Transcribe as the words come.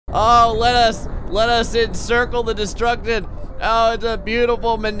Oh, let us encircle the destruction. Oh, it's a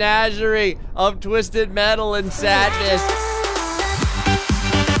beautiful menagerie of twisted metal and sadness.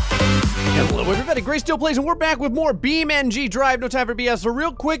 Hello everybody, GrayStillPlays, and we're back with more BeamNG.Drive. No time for BS. So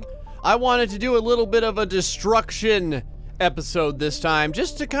real quick, I wanted to do a little bit of a destruction episode this time,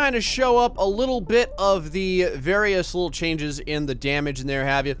 just to kind of show up a little bit of the various little changes in the damage and there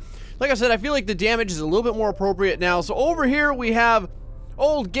have you. Like I said, I feel like the damage is a little bit more appropriate now. So over here we have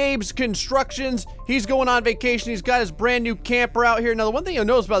old Gabe's Constructions. He's going on vacation. He's got his brand new camper out here. Now the one thing you'll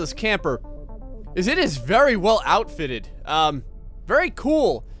notice about this camper is it is very well outfitted. Very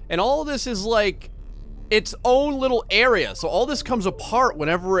cool. And all of this is like its own little area. So all this comes apart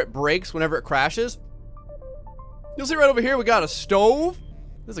whenever it breaks, whenever it crashes. You'll see right over here we got a stove.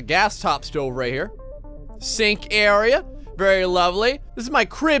 There's a gas top stove right here. Sink area. Very lovely. This is my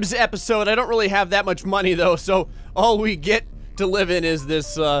cribs episode. I don't really have that much money though, so all we get to live in is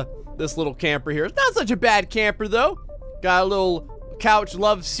this this little camper here. It's not such a bad camper though. Got a little couch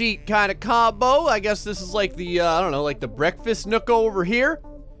love seat kind of combo. I guess this is like the I don't know, like the breakfast nook over here.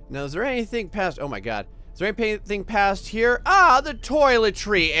 Now is there anything past, oh my god, is there anything past here? Ah, the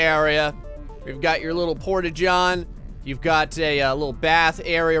toiletry area. We've got your little porta-john. You've got a little bath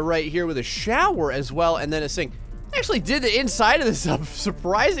area right here with a shower as well, and then a sink. I actually did the inside of this up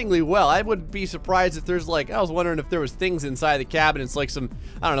surprisingly well. I would be surprised if there's like, I was wondering if there was things inside the cabinets, like some,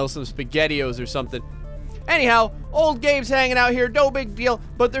 I don't know, some SpaghettiOs or something. Anyhow, old Gabe's hanging out here, no big deal,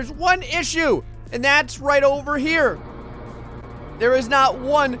 but there's one issue, and that's right over here. There is not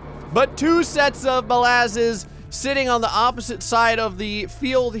one, but two sets of molasses sitting on the opposite side of the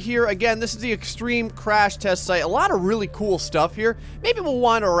field here. Again, this is the extreme crash test site. A lot of really cool stuff here. Maybe we'll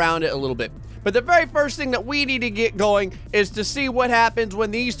wander around it a little bit. But the very first thing that we need to get going is to see what happens when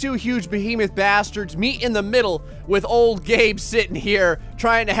these two huge behemoth bastards meet in the middle with old Gabe sitting here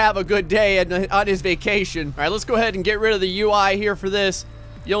trying to have a good day on his vacation. All right, let's go ahead and get rid of the UI here for this.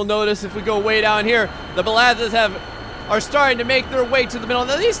 You'll notice if we go way down here, the molasses are starting to make their way to the middle.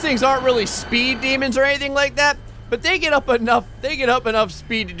 Now these things aren't really speed demons or anything like that, but they get up enough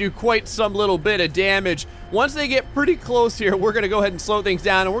speed to do quite some little bit of damage. Once they get pretty close here, we're gonna go ahead and slow things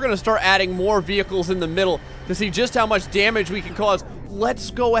down, and we're gonna start adding more vehicles in the middle to see just how much damage we can cause.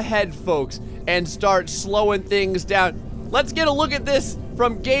 Let's go ahead, folks, and start slowing things down. Let's get a look at this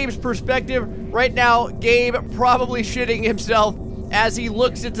from Gabe's perspective. Right now, Gabe probably shitting himself as he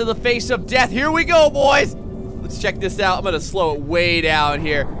looks into the face of death. Here we go, boys. Let's check this out. I'm gonna slow it way down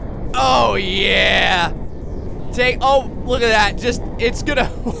here. Oh yeah! Oh, look at that. Just, it's gonna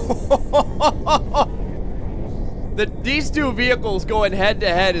these two vehicles going head to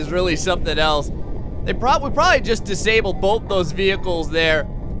head is really something else. We probably just disabled both those vehicles there.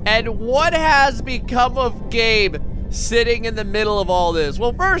 And what has become of Gabe sitting in the middle of all this?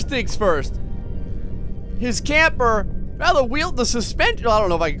 Well, first things first. His camper, well, the suspension, I don't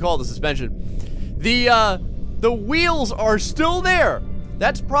know if I can call it the suspension. The wheels are still there.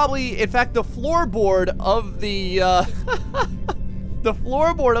 That's probably, in fact, the floorboard of the, the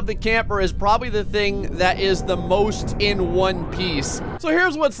floorboard of the camper is probably the thing that is the most in one piece. So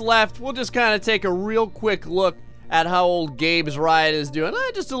here's what's left. We'll just kind of take a real quick look at how old Gabe's ride is doing.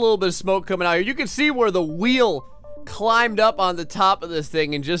 Just a little bit of smoke coming out here. You can see where the wheel climbed up on the top of this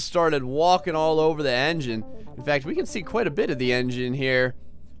thing and just started walking all over the engine. In fact, we can see quite a bit of the engine here.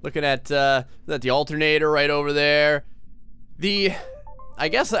 Looking at the alternator right over there. I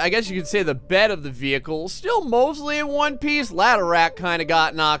guess you could say the bed of the vehicle still mostly in one piece. Ladder rack kind of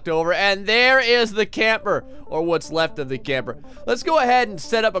got knocked over, and there is the camper, or what's left of the camper. Let's go ahead and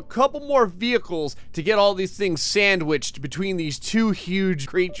set up a couple more vehicles to get all these things sandwiched between these two huge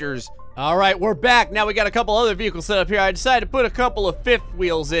creatures. All right, we're back. Now we got a couple other vehicles set up here. I decided to put a couple of fifth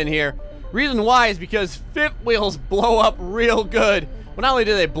wheels in here. Reason why is because fifth wheels blow up real good. Well, not only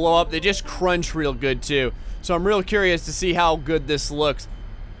do they blow up, they just crunch real good too. So I'm real curious to see how good this looks.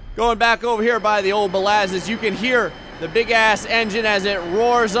 Going back over here by the old molasses, you can hear the big ass engine as it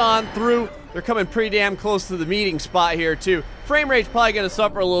roars on through. They're coming pretty damn close to the meeting spot here too. Frame rate's probably gonna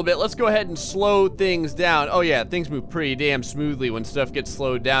suffer a little bit. Let's go ahead and slow things down. Oh yeah, things move pretty damn smoothly when stuff gets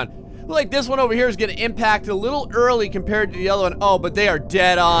slowed down. Look like this one over here is gonna impact a little early compared to the other one. Oh, but they are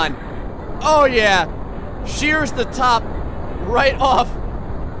dead on. Oh yeah, shears the top right off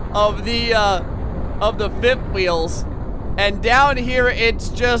of the fifth wheels, and down here it's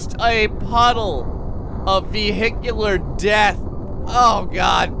just a puddle of vehicular death. Oh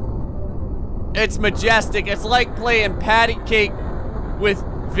god, it's majestic. It's like playing patty cake with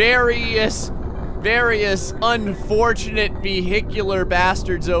various unfortunate vehicular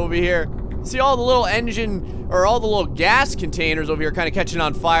bastards over here. See all the little engine, or all the little gas containers over here kind of catching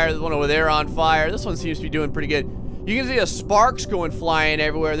on fire. The one over there on fire. This one seems to be doing pretty good. You can see the sparks going flying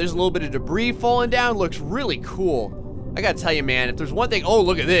everywhere. There's a little bit of debris falling down. Looks really cool. I gotta tell you, man, if there's one thing, oh,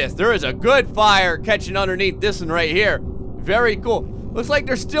 look at this. There is a good fire catching underneath this one right here. Very cool. Looks like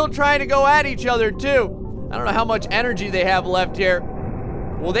they're still trying to go at each other, too. I don't know how much energy they have left here.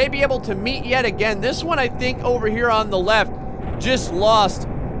 Will they be able to meet yet again? This one, I think, over here on the left, just lost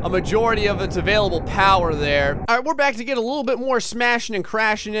a majority of its available power there. All right, we're back to get a little bit more smashing and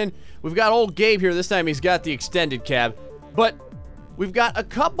crashing in. We've got old Gabe here. This time he's got the extended cab. But we've got a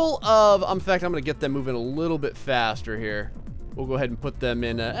couple of, in fact, I'm gonna get them moving a little bit faster here. We'll go ahead and put them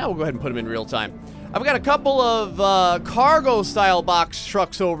in, we'll go ahead and put them in real time. I've got a couple of cargo style box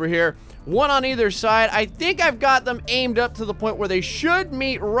trucks over here. One on either side. I think I've got them aimed up to the point where they should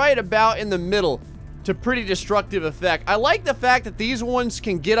meet right about in the middle to pretty destructive effect. I like the fact that these ones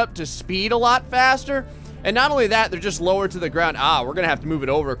can get up to speed a lot faster. And not only that, they're just lower to the ground. We're gonna have to move it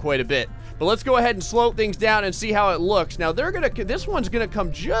over quite a bit. But let's go ahead and slow things down and see how it looks. Now this one's gonna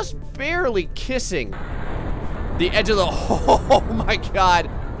come just barely kissing the edge of the, oh my God.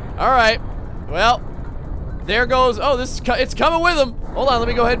 All right, well, there goes, oh, it's coming with them. Hold on, let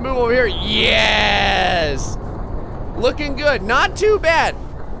me go ahead and move over here. Yes, looking good, not too bad.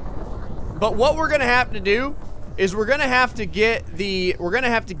 But what we're gonna have to do is we're gonna have to get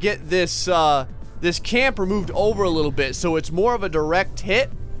this, this camper moved over a little bit so it's more of a direct hit.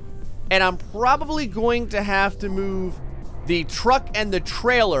 And I'm probably going to have to move the truck and the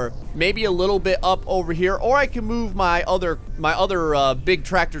trailer maybe a little bit up over here, or I can move my other big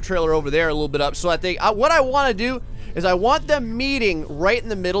tractor trailer over there a little bit up. So I think what I want to do is I want them meeting right in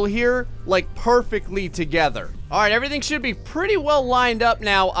the middle here, like perfectly together. All right, everything should be pretty well lined up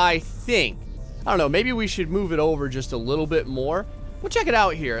now, I think. I don't know, maybe we should move it over just a little bit more. We'll check it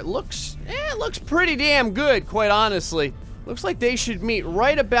out here. It looks pretty damn good, quite honestly. Looks like they should meet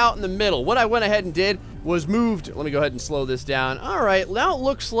right about in the middle. What I went ahead and did was moved, let me go ahead and slow this down. All right, now it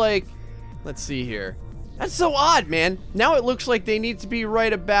looks like, let's see here. That's so odd, man. Now it looks like they need to be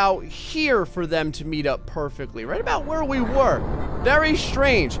right about here for them to meet up perfectly. Right about where we were. Very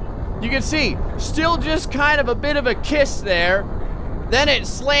strange. You can see, still just kind of a bit of a kiss there. Then it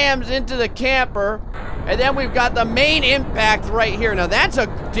slams into the camper. And then we've got the main impact right here. Now that's a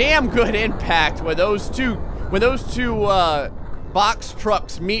damn good impact when those two box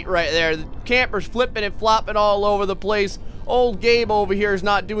trucks meet right there. The camper's flipping and flopping all over the place. Old Gabe over here is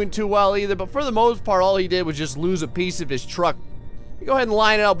not doing too well either, but for the most part, all he did was just lose a piece of his truck. Go ahead and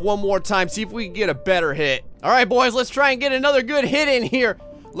line it up one more time, see if we can get a better hit. All right, boys, let's try and get another good hit in here.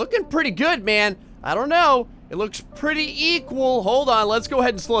 Looking pretty good, man. I don't know. It looks pretty equal. Hold on, let's go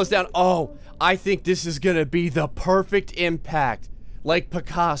ahead and slow this down. Oh, I think this is gonna be the perfect impact, like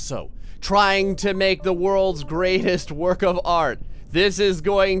Picasso trying to make the world's greatest work of art. This is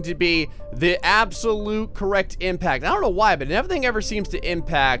going to be the absolute correct impact. I don't know why, but nothing ever seems to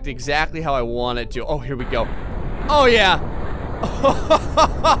impact exactly how I want it to. Oh, here we go. Oh, yeah.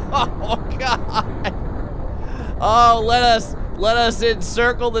 Oh, God. Oh, let us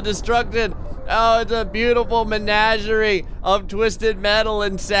encircle the destruction. Oh, it's a beautiful menagerie of twisted metal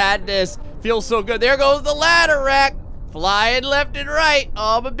and sadness. Feels so good. There goes the ladder rack. Flying left and right.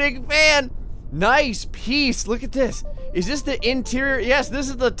 Oh, I'm a big fan. Nice piece. Look at this. Is this the interior? Yes, this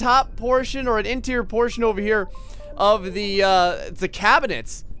is the top portion or an interior portion over here of the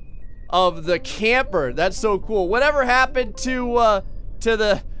cabinets of the camper. That's so cool. Whatever happened to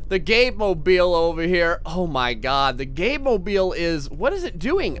the Gabe Mobile over here? Oh my God, the Gabe Mobile is, what is it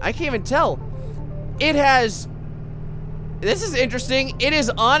doing? I can't even tell. It has, this is interesting. It is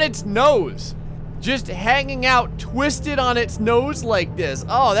on its nose. Just hanging out, twisted on its nose like this.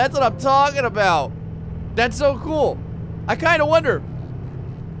 Oh, that's what I'm talking about. That's so cool. I kind of wonder,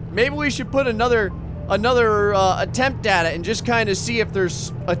 maybe we should put another attempt at it and just kind of see if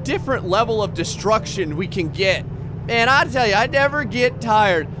there's a different level of destruction we can get. Man, I tell you, I never get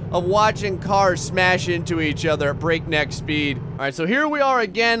tired of watching cars smash into each other at breakneck speed. All right, so here we are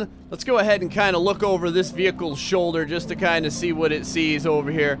again. Let's go ahead and kind of look over this vehicle's shoulder just to kind of see what it sees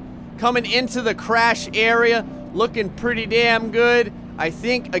over here. Coming into the crash area, looking pretty damn good. I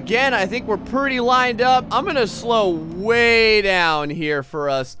think, again, I think we're pretty lined up. I'm gonna slow way down here for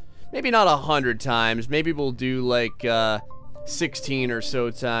us. Maybe not 100 times. Maybe we'll do like 16 or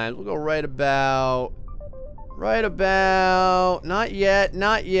so times. We'll go right about, not yet,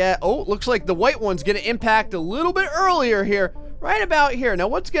 not yet. Oh, looks like the white one's gonna impact a little bit earlier here. Right about here. Now,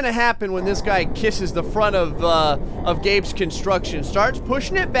 what's gonna happen when this guy kisses the front of Gabe's construction? Starts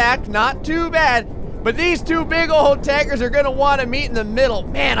pushing it back, not too bad. But these two big old tankers are gonna want to meet in the middle.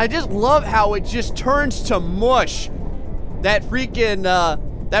 Man, I just love how it just turns to mush. That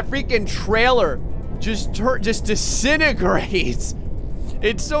freaking trailer just disintegrates.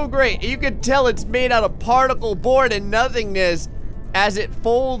 It's so great. You can tell it's made out of particle board and nothingness as it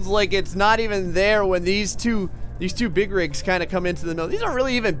folds like it's not even there when these two big rigs kind of come into the middle. These aren't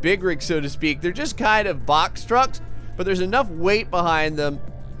really even big rigs, so to speak. They're just kind of box trucks, but there's enough weight behind them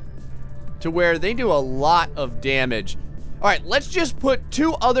to where they do a lot of damage. All right, let's just put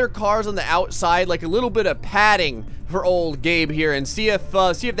two other cars on the outside, like a little bit of padding for old Gabe here, and see if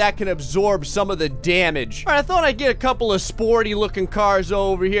that can absorb some of the damage. All right, I thought I'd get a couple of sporty looking cars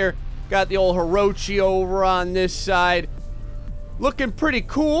over here. Got the old Hirochi over on this side. Looking pretty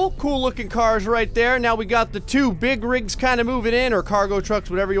cool. Cool looking cars right there. Now we got the two big rigs kind of moving in, or cargo trucks,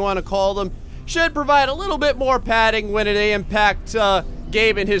 whatever you want to call them. Should provide a little bit more padding when they impact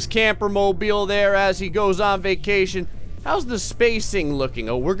Gabe and his camper mobile there as he goes on vacation. How's the spacing looking?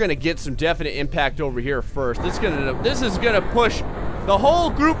 Oh, we're gonna get some definite impact over here first. This is gonna push the whole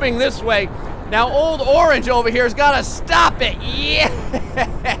grouping this way. Now old orange over here has gotta stop it.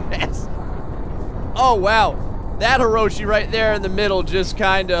 Yes! Oh wow. That Hiroshi right there in the middle just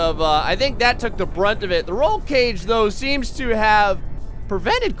kind of, I think that took the brunt of it. The roll cage though seems to have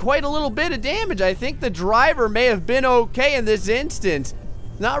prevented quite a little bit of damage. I think the driver may have been okay in this instance.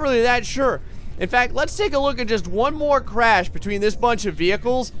 Not really that sure. In fact, let's take a look at just one more crash between this bunch of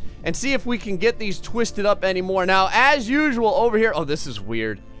vehicles and see if we can get these twisted up anymore. Now, as usual over here, oh, this is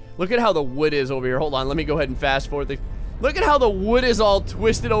weird. Look at how the wood is over here. Hold on, let me go ahead and fast forward things. Look at how the wood is all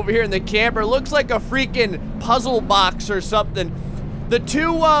twisted over here in the camper. Looks like a freaking puzzle box or something. The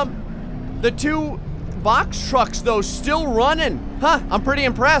two box trucks though still running. Huh, I'm pretty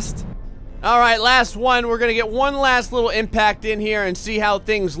impressed. All right, last one. We're gonna get one last little impact in here and see how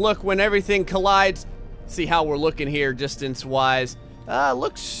things look when everything collides. See how we're looking here distance-wise.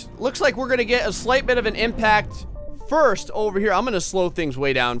 Looks like we're gonna get a slight bit of an impact first over here. I'm gonna slow things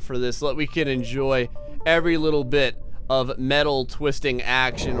way down for this so that we can enjoy every little bit of metal twisting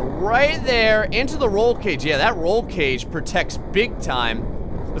action right there into the roll cage. Yeah, that roll cage protects big time.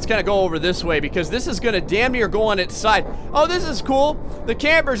 Let's kind of go over this way because this is gonna damn near go on its side. Oh, this is cool. The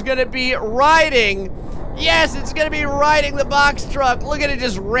camper's gonna be riding. Yes, it's gonna be riding the box truck. Look at it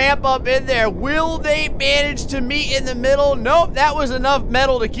just ramp up in there. Will they manage to meet in the middle? Nope, that was enough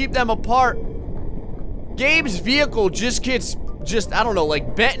metal to keep them apart. Gabe's vehicle just gets, I don't know,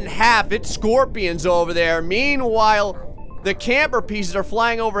 like bent in half. It's scorpions over there. Meanwhile, the camper pieces are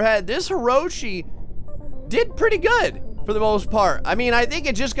flying overhead. This Hiroshi did pretty good for the most part. I mean, I think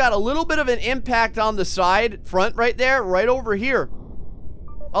it just got a little bit of an impact on the side front right there, right over here.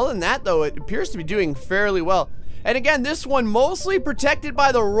 Other than that, though, it appears to be doing fairly well. And again, this one mostly protected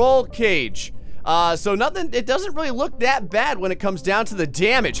by the roll cage. So nothing, it doesn't really look that bad when it comes down to the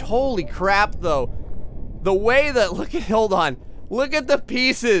damage. Holy crap, though. The way that, hold on. Look at the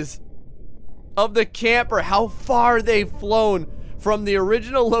pieces of the camper, how far they've flown from the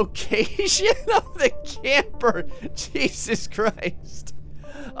original location of the camper. Jesus Christ.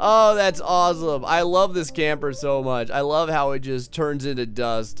 Oh, that's awesome. I love this camper so much. I love how it just turns into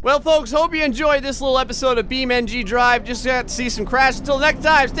dust. Well, folks, hope you enjoyed this little episode of BeamNG.Drive. Just got to see some crashes. Until next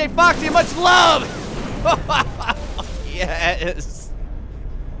time, stay foxy and much love. Yes.